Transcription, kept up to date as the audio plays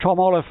Tom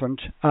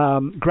Oliphant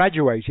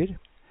graduated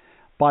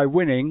by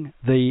winning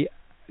the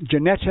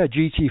Ginetta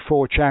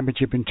GT4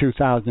 Championship in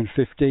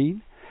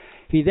 2015.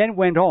 He then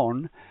went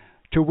on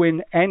to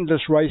win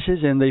endless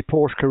races in the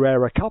Porsche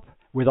Carrera Cup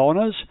with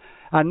honours,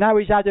 and now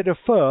he's added a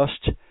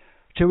first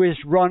to his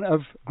run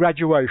of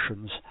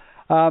graduations.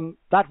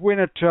 That win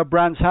at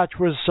Brands Hatch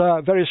was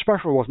very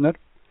special, wasn't it?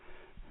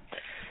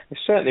 It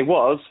certainly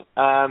was.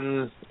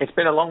 It's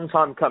been a long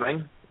time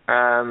coming.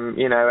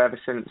 Ever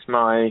since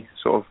my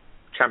sort of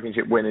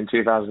championship win in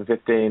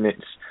 2015,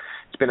 it's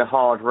been a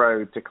hard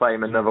road to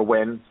claim another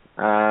win.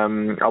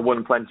 I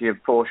won plenty of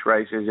Porsche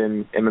races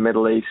in the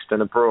Middle East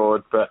and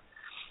abroad, but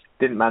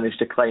didn't manage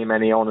to claim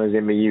any honours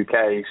in the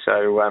UK.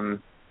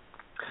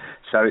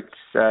 So it's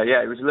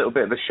it was a little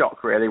bit of a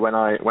shock really when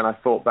I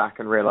thought back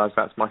and realised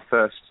that's my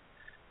first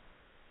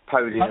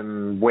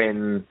podium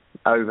win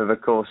over the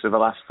course of the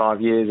last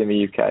 5 years in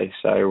the UK.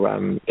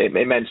 So it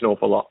meant an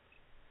awful lot.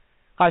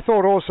 I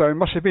thought also it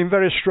must have been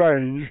very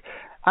strange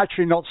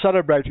actually not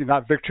celebrating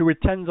that victory with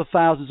tens of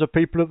thousands of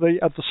people at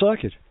the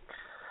circuit.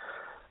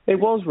 It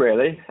was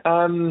really.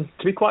 To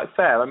be quite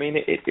fair, I mean,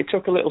 it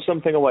took a little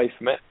something away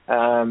from it.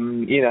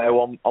 On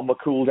the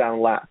cool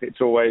down lap,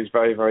 it's always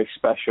very, very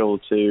special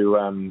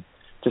to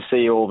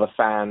see all the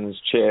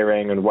fans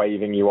cheering and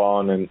waving you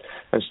on and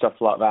stuff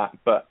like that.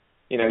 But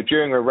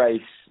during a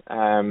race,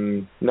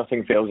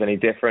 nothing feels any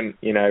different.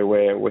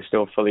 We're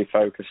still fully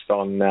focused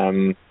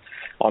on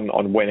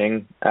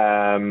winning.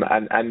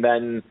 And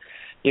then,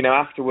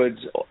 afterwards,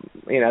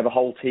 the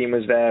whole team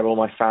was there, all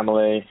my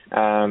family.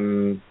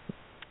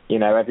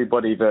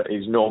 Everybody that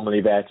is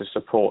normally there to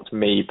support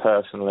me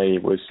personally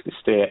was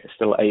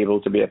still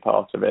able to be a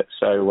part of it.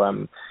 So,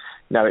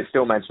 it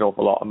still meant an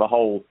awful lot. And the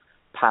whole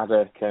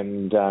paddock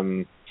and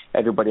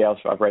everybody else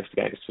that I've raced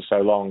against for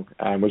so long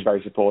was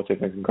very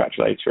supportive and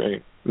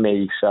congratulating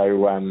me.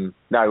 So,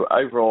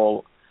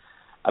 overall,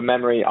 a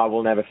memory I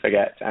will never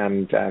forget.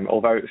 And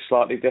although it's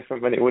slightly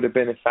different than it would have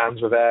been if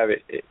fans were there,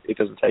 it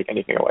doesn't take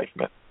anything away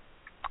from it.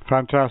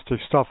 Fantastic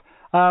stuff.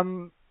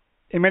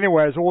 In many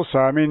ways also,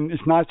 I mean,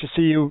 it's nice to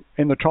see you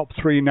in the top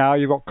three now.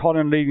 You've got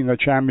Colin leading the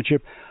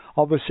championship.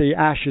 Obviously,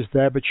 Ash is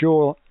there, but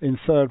you're in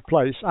third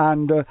place.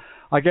 And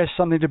I guess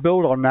something to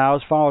build on now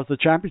as far as the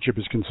championship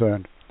is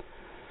concerned.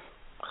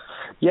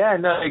 Yeah,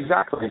 no,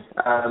 exactly.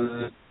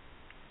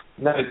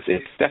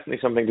 It's definitely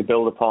something to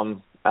build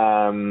upon.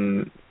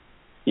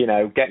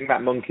 Getting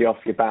that monkey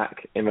off your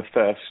back in the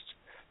first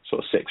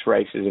sort of 6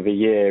 races of a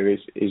year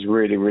is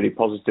really, really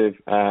positive.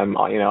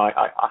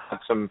 I had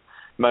some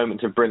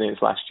moments of brilliance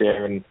last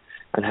year and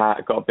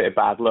got a bit of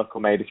bad luck or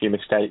made a few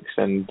mistakes,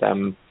 and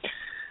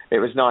it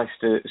was nice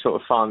to sort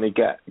of finally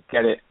get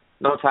it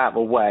not out of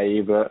the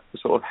way, but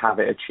sort of have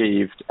it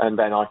achieved, and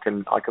then I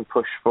can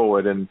push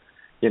forward and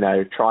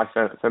try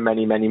for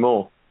many, many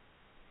more.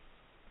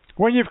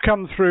 When you've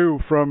come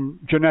through from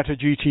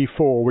Ginetta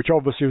GT4, which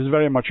obviously was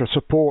very much a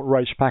support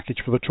race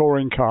package for the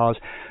touring cars,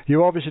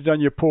 you've obviously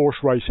done your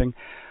Porsche racing.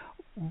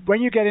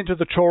 When you get into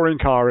the touring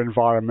car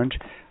environment,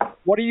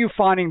 what are you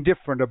finding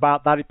different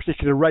about that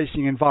particular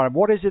racing environment?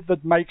 What is it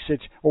that makes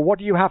it, or what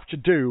do you have to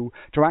do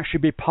to actually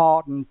be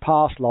part and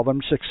parcel of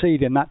and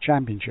succeed in that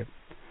championship?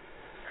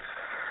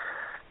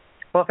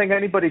 Well, I think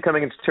anybody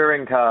coming into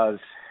touring cars,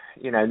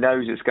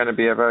 knows it's going to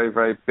be a very,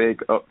 very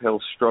big uphill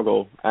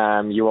struggle.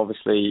 You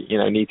obviously,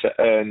 need to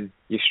earn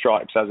your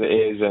stripes as it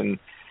is, and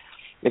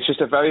it's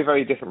just a very,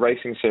 very different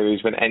racing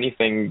series than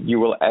anything you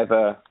will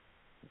ever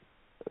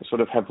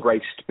sort of have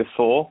raced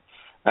before.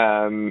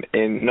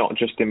 In not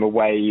just in the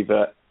way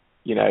that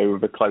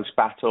the close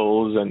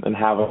battles and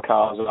how the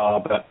cars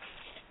are,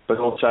 but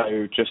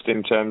also just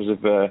in terms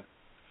of the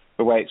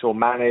way it's all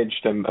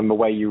managed and the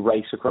way you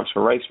race across a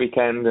race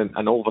weekend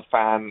and all the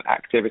fan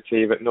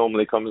activity that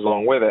normally comes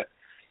along with it.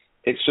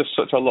 It's just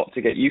such a lot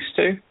to get used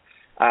to.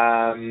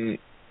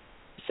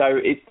 So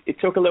it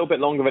took a little bit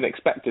longer than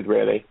expected,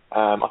 really.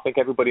 I think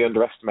everybody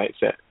underestimates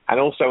it, and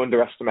also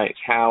underestimates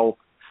how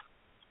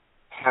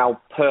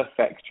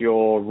perfect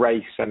your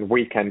race and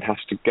weekend has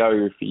to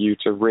go for you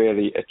to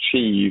really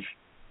achieve,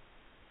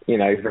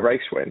 the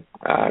race win.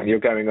 You're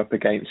going up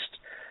against,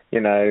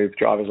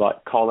 drivers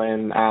like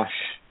Colin, Ash,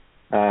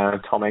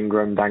 Tom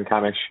Ingram, Dan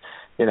Camish,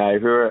 who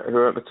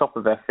are at the top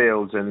of their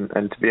fields, and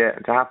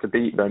to have to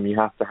beat them, you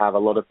have to have a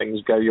lot of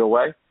things go your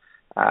way.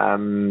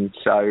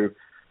 So,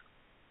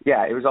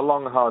 yeah, it was a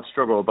long, hard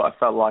struggle, but I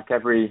felt like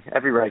every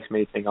race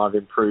meeting I've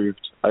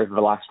improved over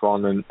the last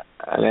one, and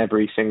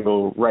every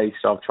single race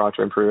I've tried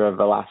to improve over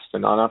the last.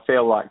 And I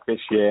feel like this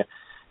year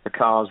the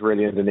car's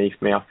really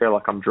underneath me. I feel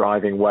like I'm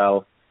driving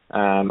well.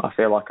 I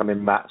feel like I'm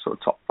in that sort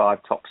of top 5,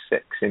 top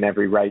 6 in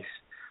every race,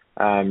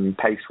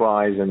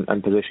 pace-wise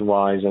and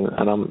position-wise,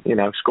 and I'm,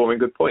 scoring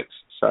good points.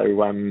 So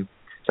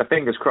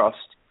fingers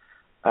crossed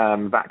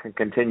that can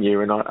continue,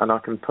 and I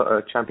can put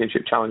a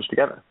championship challenge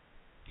together.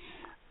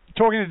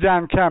 Talking to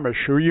Dan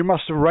Camish, who you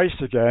must have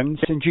raced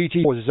against in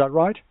GT4s, is that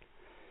right?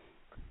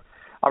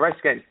 I raced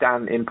against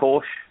Dan in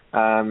Porsche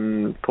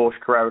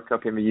Carrera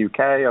Cup in the UK.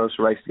 I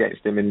also raced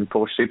against him in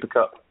Porsche Super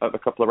Cup at the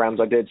couple of rounds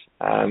I did.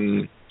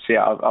 So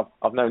yeah,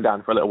 I've known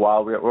Dan for a little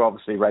while. We're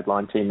obviously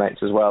Redline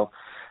teammates as well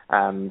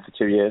for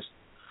 2 years.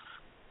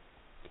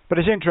 But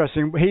it's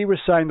interesting. He was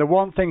saying the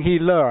one thing he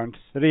learned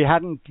that he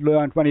hadn't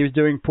learned when he was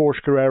doing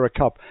Porsche Carrera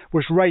Cup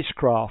was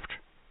racecraft.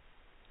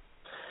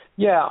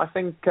 Yeah, I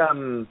think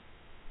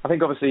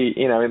obviously,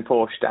 in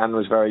Porsche, Dan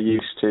was very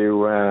used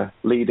to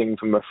leading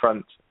from the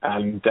front,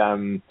 and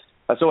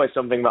that's always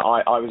something that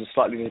I was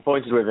slightly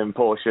disappointed with in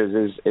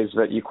Porsches is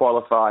that you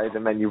qualified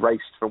and then you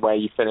raced from where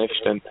you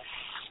finished, and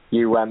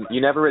you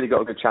never really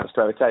got a good chance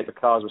to overtake. The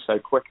cars were so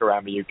quick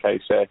around the UK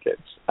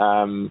circuits,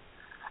 and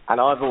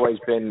I've always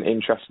been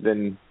interested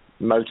in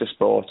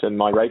motorsport and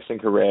my racing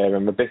career,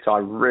 and the bit I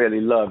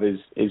really love is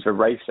the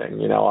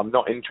racing. I'm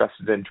not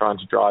interested in trying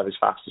to drive as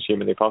fast as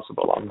humanly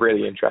possible. I'm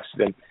really interested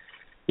in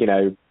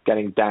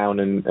getting down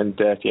and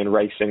dirty and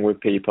racing with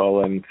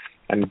people and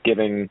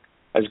giving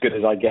as good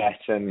as I get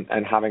and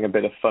having a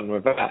bit of fun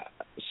with that.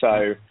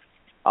 So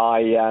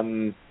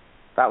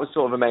that was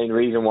sort of the main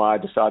reason why I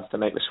decided to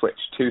make the switch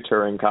to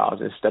touring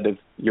cars instead of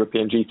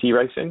European GT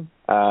racing.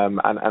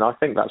 And I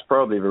think that's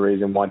probably the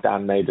reason why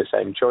Dan made the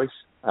same choice.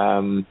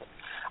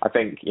 I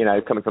think,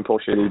 coming from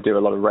Porsche, you do a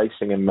lot of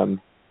racing in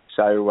them.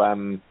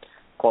 So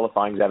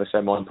qualifying is ever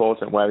so more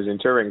important, whereas in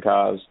touring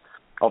cars,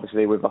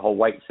 obviously with the whole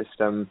weight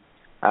system,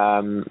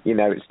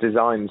 it's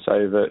designed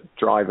so that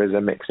drivers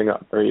are mixing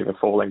up. They're either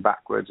falling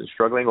backwards and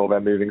struggling, or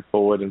they're moving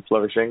forward and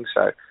flourishing.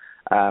 So,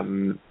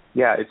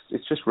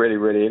 it's just really,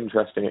 really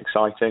interesting,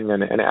 exciting,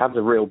 and it adds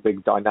a real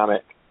big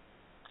dynamic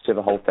to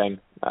the whole thing.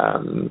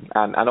 And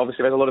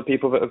obviously there's a lot of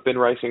people that have been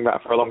racing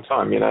that for a long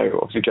time.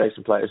 Obviously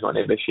Jason Player's not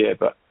in it this year,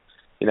 but,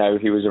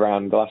 he was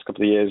around the last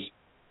couple of years.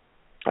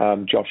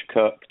 Josh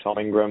Cook, Tom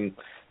Ingram,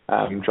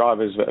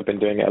 drivers that have been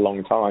doing it a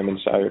long time. And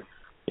so,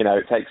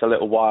 it takes a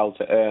little while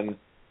to earn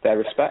their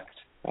respect,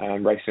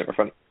 racing at the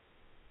front.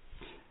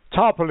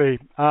 Tarporley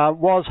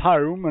was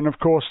home, and of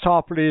course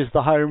Tarporley is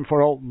the home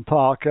for Oulton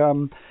Park,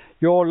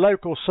 your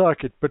local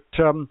circuit, but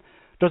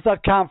does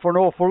that count for an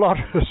awful lot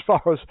as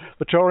far as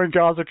the touring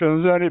cars are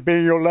concerned, it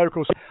being your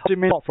local circuit? I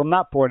mean, not from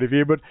that point of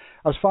view, but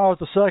as far as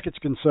the circuit's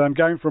concerned,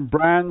 going from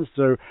Brands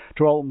to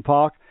Oulton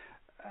Park,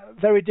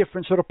 very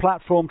different sort of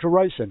platform to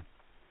racing.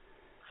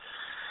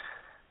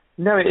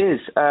 No, it is.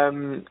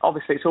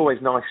 Obviously, it's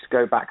always nice to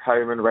go back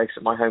home and race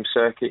at my home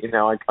circuit.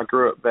 I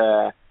grew up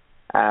there,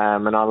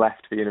 and I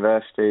left for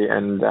university,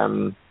 and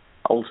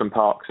Oulton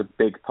Park's a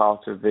big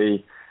part of the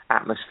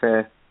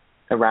atmosphere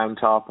around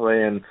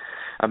Tarporley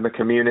and the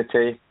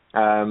community.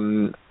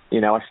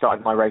 I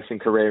started my racing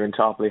career in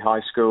Tarporley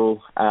High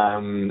School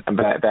and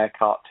their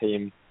kart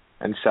team,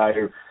 and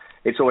so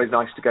it's always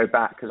nice to go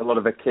back because a lot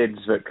of the kids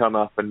that come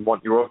up and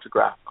want your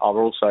autograph are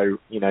also,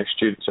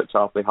 students at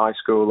Tarporley High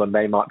School, and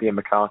they might be in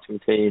the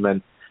karting team,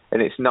 and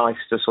it's nice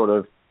to sort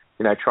of,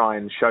 try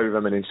and show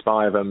them and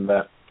inspire them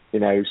that,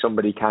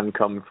 somebody can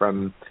come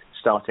from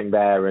starting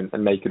there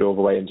and make it all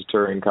the way into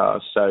touring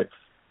cars. So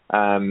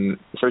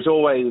it's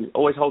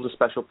always holds a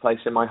special place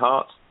in my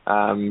heart.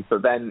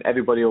 But then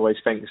everybody always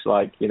thinks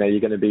like, you're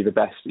going to be the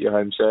best at your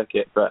home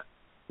circuit. But,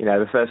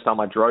 the first time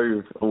I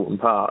drove Oulton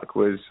Park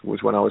was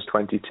when I was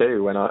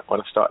 22, when I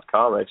started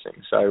car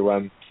racing. So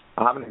I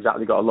haven't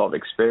exactly got a lot of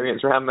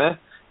experience around there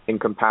in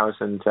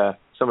comparison to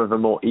some of the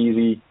more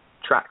easy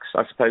tracks,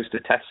 I suppose, to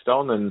test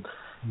on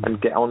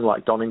and get on,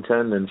 like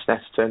Donington and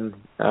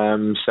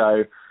Snetterton.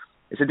 So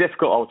it's a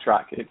difficult old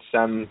track.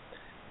 It's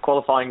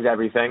qualifying's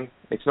everything.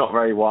 It's not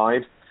very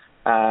wide.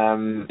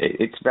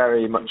 It's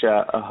very much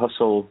a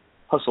hustle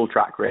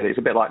track, really. It's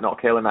a bit like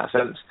Knockhill in that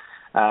sense.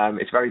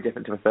 It's very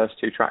different to the first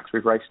two tracks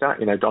we've raced at.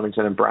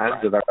 Donington and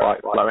Brands are very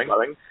light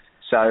flowing.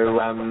 So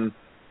I'm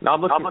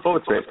looking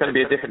forward to it. It's going to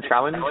be a different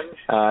challenge.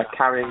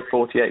 Carrying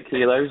 48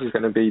 kilos is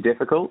going to be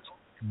difficult,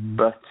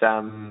 but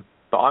I'm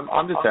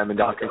determined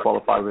that I can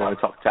qualify within the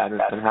top 10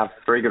 and have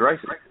 3 good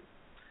races.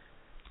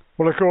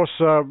 Well, of course,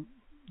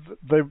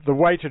 the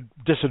weighted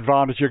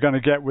disadvantage you're going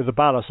to get with the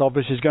ballast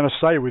obviously is going to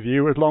stay with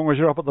you as long as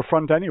you're up at the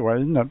front anyway,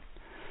 isn't it?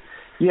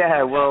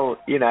 Yeah, well,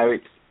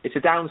 it's a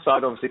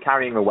downside, obviously,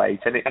 carrying the weight,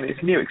 and it's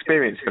a new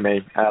experience for me.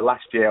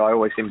 Last year, I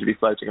always seemed to be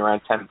floating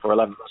around 10th or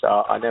 11th, so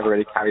I never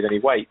really carried any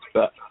weight.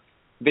 But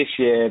this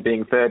year,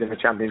 being third in the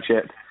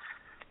championship,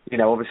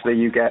 obviously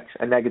you get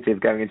a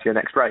negative going into your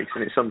next race,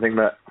 and it's something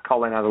that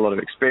Colin has a lot of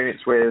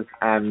experience with,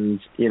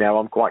 and,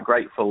 I'm quite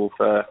grateful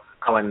for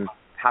Colin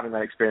having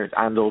that experience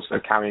and also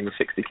carrying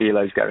 60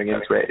 kilos going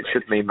into it. It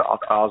should mean that our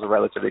cars are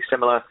relatively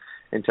similar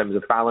in terms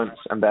of balance,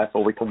 and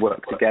therefore we can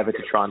work together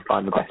to try and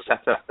find the best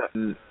setup.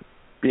 And,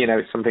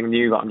 it's something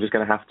new that I'm just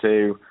going to have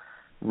to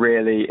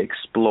really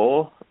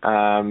explore.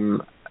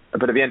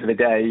 But at the end of the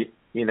day,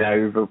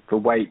 the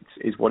weight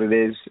is what it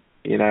is.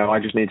 I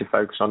just need to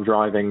focus on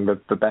driving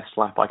the best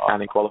lap I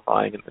can in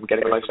qualifying and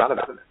getting the most out of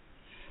it.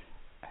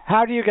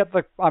 How do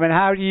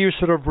you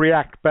sort of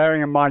react,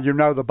 bearing in mind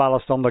the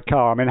ballast on the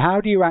car? How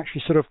do you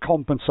actually sort of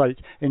compensate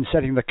in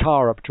setting the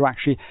car up to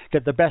actually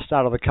get the best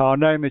out of the car,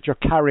 knowing that you're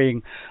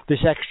carrying this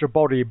extra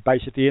body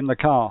basically in the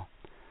car?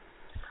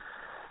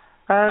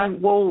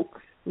 Well,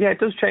 yeah, it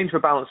does change the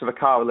balance of a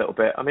car a little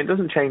bit. It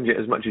doesn't change it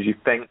as much as you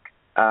think.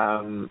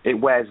 It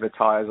wears the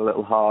tyres a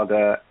little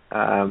harder.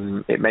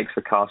 It makes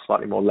the car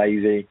slightly more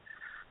lazy.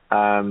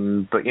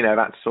 But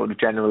that's sort of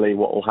generally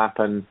what will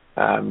happen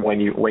when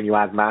you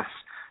add mass.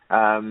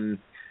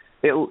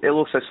 It'll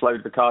also slow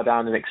the car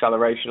down in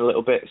acceleration a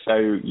little bit.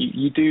 So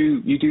you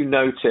do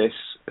notice,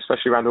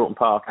 especially around Oulton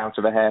Park, out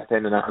of a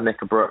hairpin and out of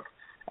Knickerbrook,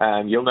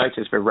 you'll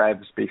notice the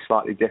revs be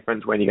slightly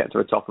different when you get to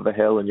the top of a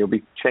hill, and you'll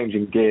be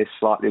changing gears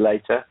slightly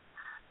later.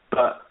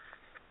 But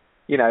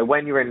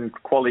when you're in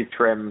quali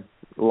trim,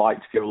 light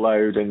fuel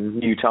load and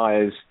new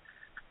tyres,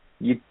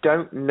 you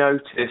don't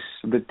notice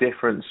the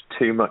difference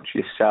too much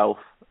yourself.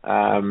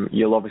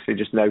 You'll obviously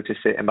just notice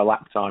it in the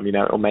lap time.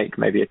 It'll make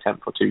maybe a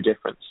tenth or two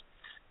difference,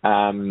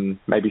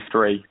 maybe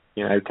three,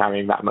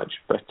 carrying that much.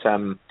 But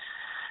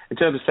in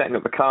terms of setting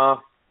up the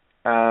car,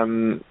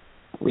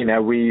 we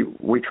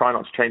try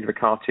not to change the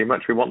car too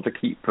much. We want to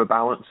keep the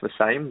balance the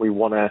same. We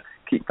want to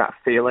keep that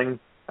feeling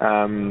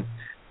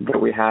that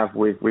we have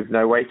with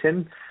no weight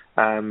in.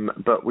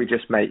 But we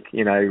just make,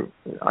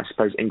 I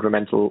suppose,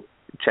 incremental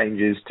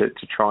changes to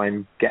try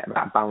and get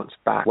that balance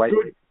back.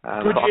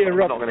 I'm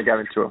not going to go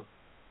into a...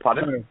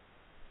 Pardon?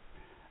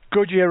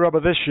 Goodyear rubber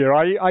this year.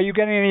 Are you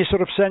getting any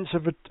sort of sense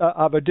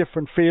of a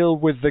different feel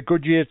with the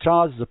Goodyear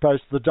tyres as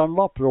opposed to the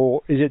Dunlop,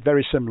 or is it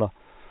very similar?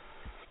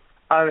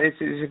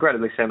 It's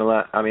incredibly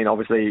similar. I mean,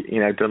 obviously,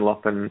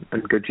 Dunlop and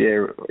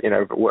Goodyear,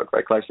 work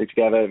very closely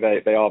together.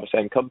 They are the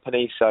same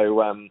company.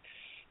 So,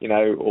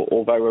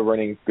 although we're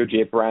running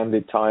Goodyear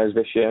branded tyres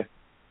this year,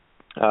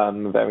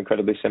 they're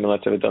incredibly similar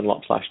to the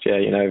Dunlops last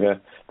year.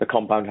 The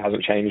compound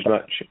hasn't changed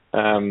much,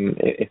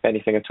 if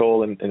anything at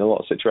all, in a lot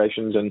of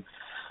situations, and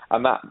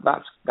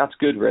that's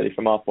good really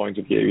from our point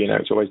of view.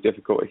 It's always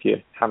difficult if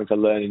you're having to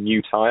learn a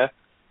new tyre,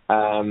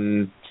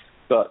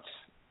 but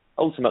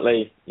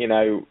ultimately,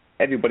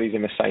 everybody's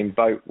in the same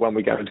boat when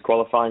we go into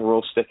qualifying. We're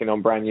all sticking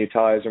on brand new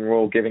tyres and we're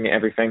all giving it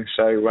everything.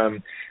 So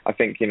I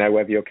think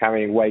whether you're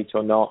carrying weight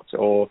or not,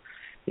 or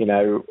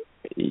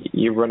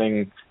you're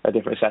running a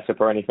different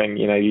setup or anything,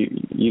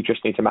 you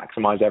just need to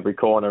maximise every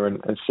corner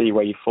and see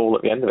where you fall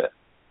at the end of it.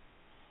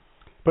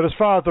 But as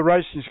far as the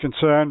racing is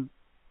concerned,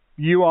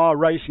 you are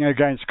racing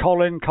against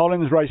Colin,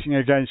 Colin's racing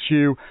against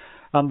you,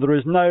 and there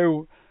is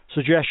no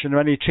suggestion of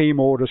any team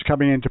orders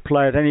coming into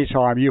play at any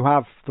time. You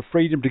have the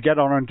freedom to get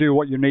on and do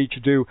what you need to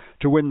do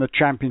to win the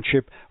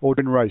championship or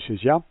win races,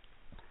 yeah?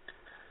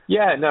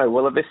 Yeah, no,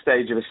 well, at this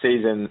stage of the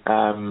season,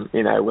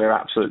 we're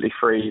absolutely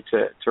free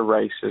to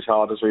race as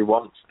hard as we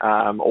want.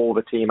 All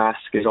the team ask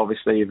is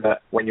obviously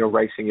that when you're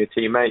racing your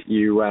teammate,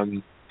 you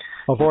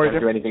don't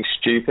do anything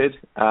stupid,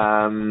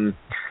 and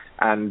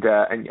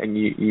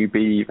you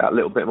be a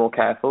little bit more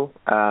careful.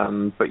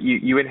 But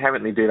you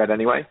inherently do that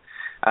anyway.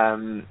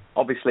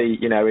 Obviously,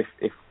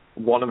 if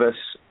one of us,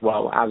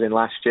 well, as in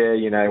last year,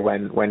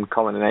 when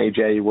Colin and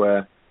AJ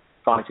were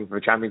fighting for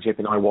the championship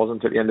and I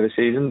wasn't at the end of the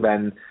season,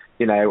 then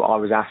I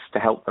was asked to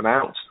help them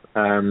out.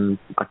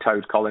 I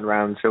towed Colin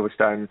round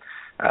Silverstone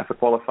for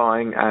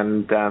qualifying,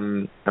 and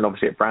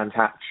obviously at Brands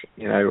Hatch,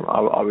 I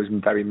was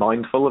very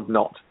mindful of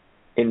not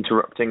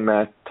interrupting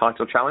their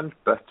title challenge.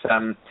 But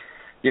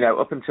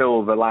up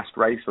until the last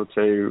race or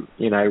two,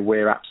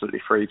 we're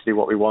absolutely free to do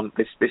what we want.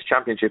 This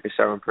championship is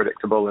so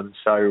unpredictable and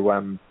so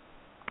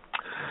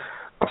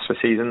across the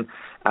season.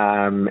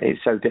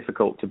 It's so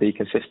difficult to be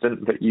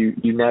consistent that you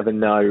never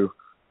know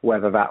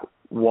whether that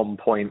 1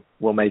 point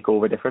will make all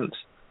the difference.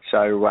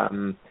 So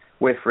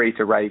we're free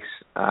to race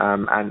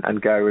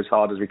and go as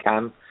hard as we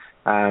can.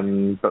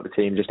 But the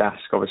team just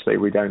asks, obviously,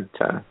 we don't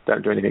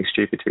do anything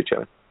stupid to each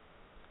other.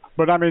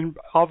 But I mean,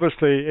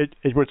 obviously,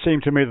 it would seem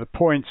to me that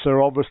points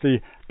are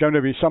obviously going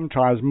to be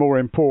sometimes more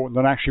important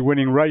than actually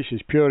winning races.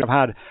 Purely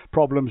have had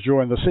problems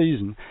during the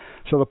season,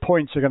 so the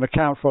points are going to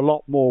count for a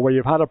lot more where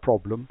you've had a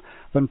problem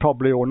than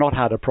probably, or not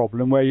had a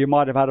problem, where you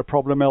might have had a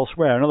problem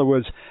elsewhere. In other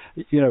words,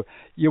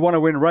 you want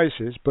to win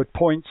races, but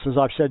points, as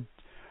I've said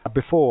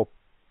before,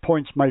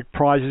 points make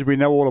prizes. We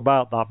know all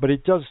about that, but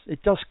it does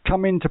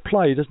come into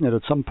play, doesn't it,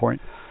 at some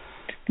point?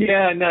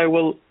 Yeah, no,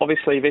 well,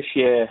 obviously this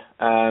year,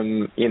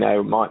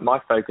 my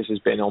focus has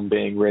been on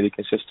being really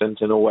consistent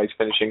and always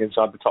finishing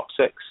inside the top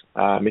six.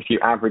 If you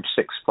average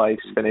sixth place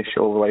finish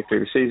all the way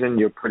through the season,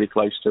 you're pretty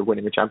close to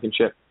winning the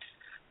championship.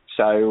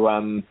 So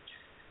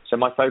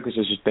my focus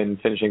has just been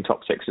finishing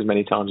top six as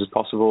many times as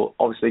possible.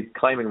 Obviously,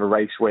 claiming the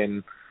race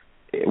win,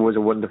 it was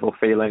a wonderful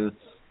feeling.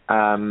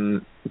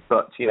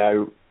 But,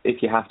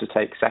 if you have to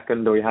take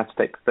second, or you have to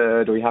take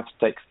third, or you have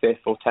to take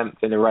fifth or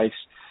 10th in a race,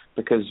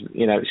 because,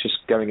 it's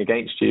just going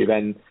against you,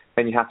 then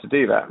you have to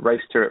do that.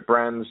 Race 2 at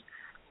Brands,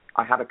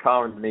 I had a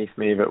car underneath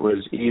me that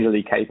was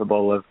easily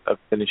capable of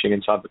finishing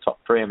inside the top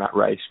 3 in that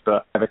race,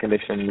 but weather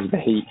conditions, the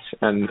heat,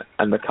 and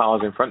the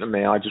cars in front of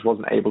me, I just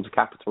wasn't able to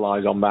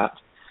capitalise on that.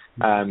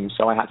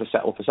 So I had to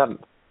settle for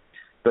 7th.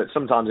 But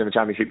sometimes in the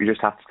championship, you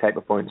just have to take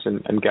the points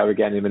and go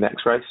again in the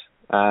next race.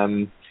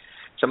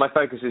 So my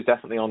focus is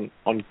definitely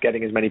on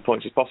getting as many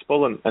points as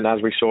possible. And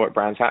as we saw at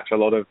Brands Hatch, a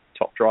lot of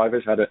top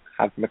drivers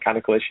had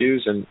mechanical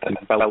issues and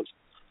felt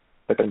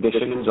the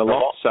conditions a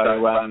lot.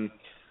 So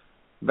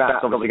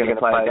that's obviously going to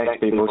play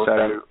against people.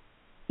 So,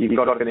 you've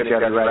got to finish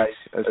every race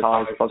as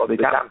high as you possibly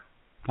can.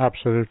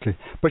 Absolutely.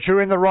 But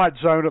you're in the right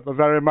zone at the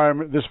very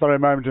moment, this very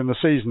moment in the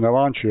season, though,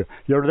 aren't you?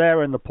 You're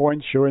there in the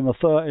points. You're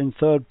in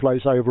third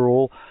place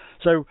overall.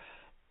 So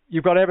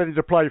you've got everything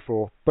to play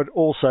for. But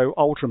also,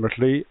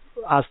 ultimately,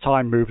 as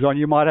time moves on,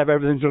 you might have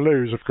everything to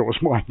lose, of course,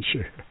 mightn't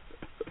you?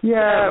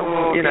 Yeah,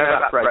 well,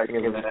 that's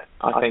racing, isn't it?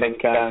 I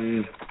think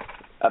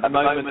at the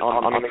moment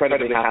I'm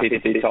incredibly happy to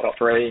be top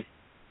 3.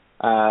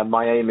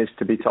 My aim is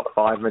to be top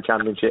 5 in the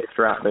championship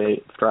throughout the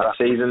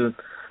season.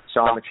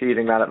 So I'm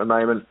achieving that at the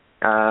moment.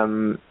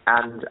 And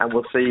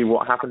we'll see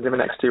what happens in the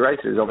next 2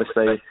 races.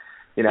 Obviously,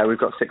 we've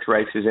got 6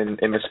 races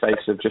in the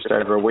space of just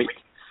over a week,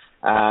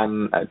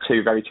 at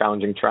 2 very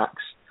challenging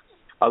tracks.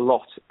 A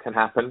lot can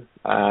happen.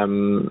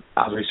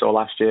 As we saw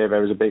last year,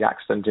 there was a big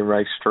accident in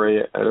race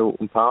 3 at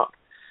Oulton Park.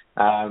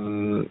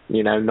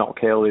 Knock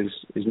Hill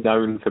is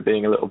known for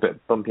being a little bit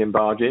bumpy and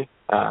bargy.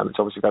 It's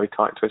obviously very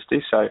tight,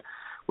 twisty. So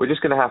we're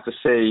just going to have to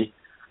see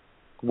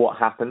what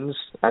happens,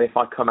 and if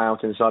I come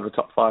out inside the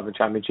top 5 of the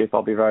championship,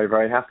 I'll be very,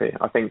 very happy.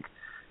 I think,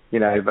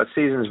 the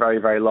season's very,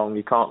 very long.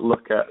 You can't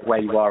look at where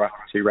you are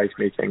after 2 race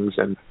meetings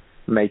and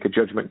make a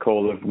judgment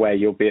call of where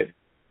you'll be at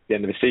the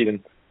end of the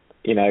season.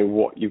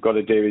 What you've got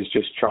to do is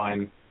just try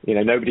and,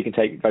 nobody can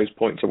take those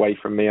points away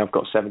from me. I've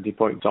got 70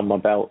 points on my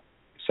belt.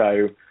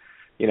 So,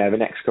 the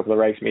next couple of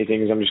race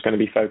meetings, I'm just going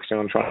to be focusing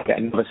on trying to get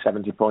another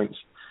 70 points.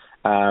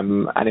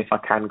 And if I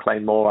can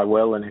claim more, I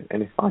will. And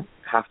if I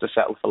have to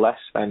settle for less,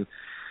 then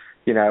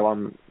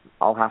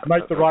I'll have to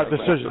make the right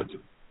decisions.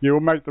 You will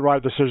make the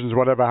right decisions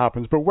whatever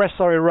happens. But West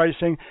Surrey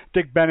Racing,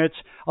 Dick Bennett,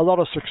 a lot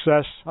of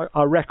success,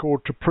 a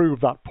record to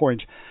prove that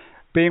point.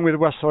 Being with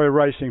West Surrey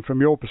Racing,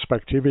 from your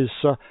perspective, is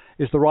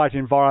the right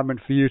environment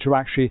for you to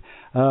actually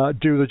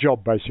do the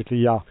job,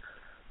 basically.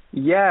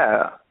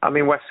 Yeah, I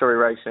mean, West Surrey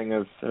Racing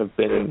have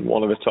been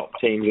one of the top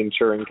teams in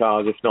touring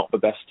cars, if not the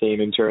best team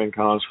in touring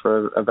cars,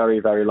 for a very,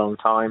 very long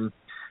time.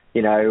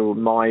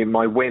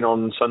 My win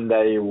on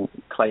Sunday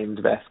claimed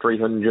their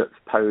 300th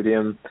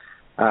podium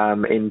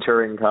in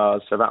touring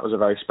cars, so that was a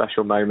very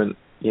special moment.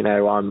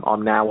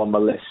 I'm now on the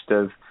list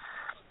of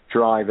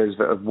drivers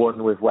that have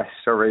won with West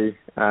Surrey,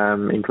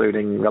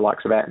 including the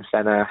likes of Ayrton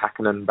Senna,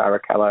 Hakkinen,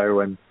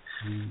 Barrichello, and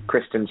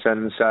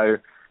Christensen. So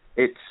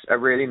it's a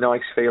really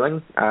nice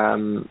feeling.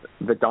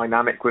 The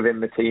dynamic within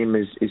the team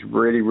is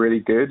really, really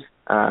good.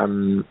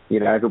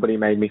 Everybody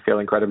made me feel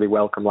incredibly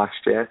welcome last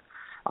year.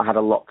 I had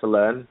a lot to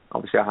learn.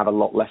 Obviously, I have a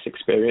lot less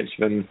experience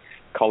than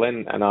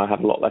Colin, and I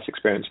had a lot less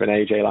experience than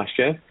AJ last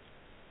year.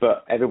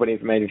 But everybody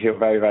made me feel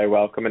very, very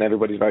welcome, and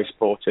everybody's very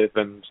supportive.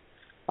 And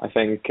I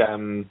think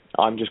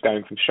I'm just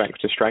going from strength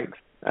to strength.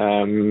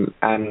 And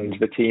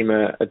the team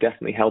are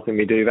definitely helping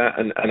me do that.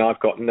 And I've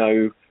got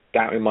no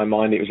doubt in my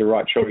mind it was the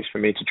right choice for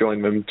me to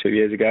join them 2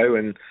 years ago.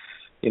 And,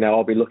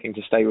 I'll be looking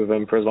to stay with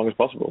them for as long as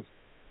possible.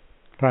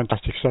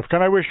 Fantastic stuff.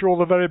 Can I wish you all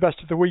the very best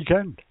at the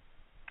weekend?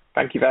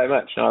 Thank you very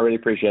much. I really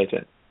appreciate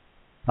it.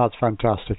 That's fantastic.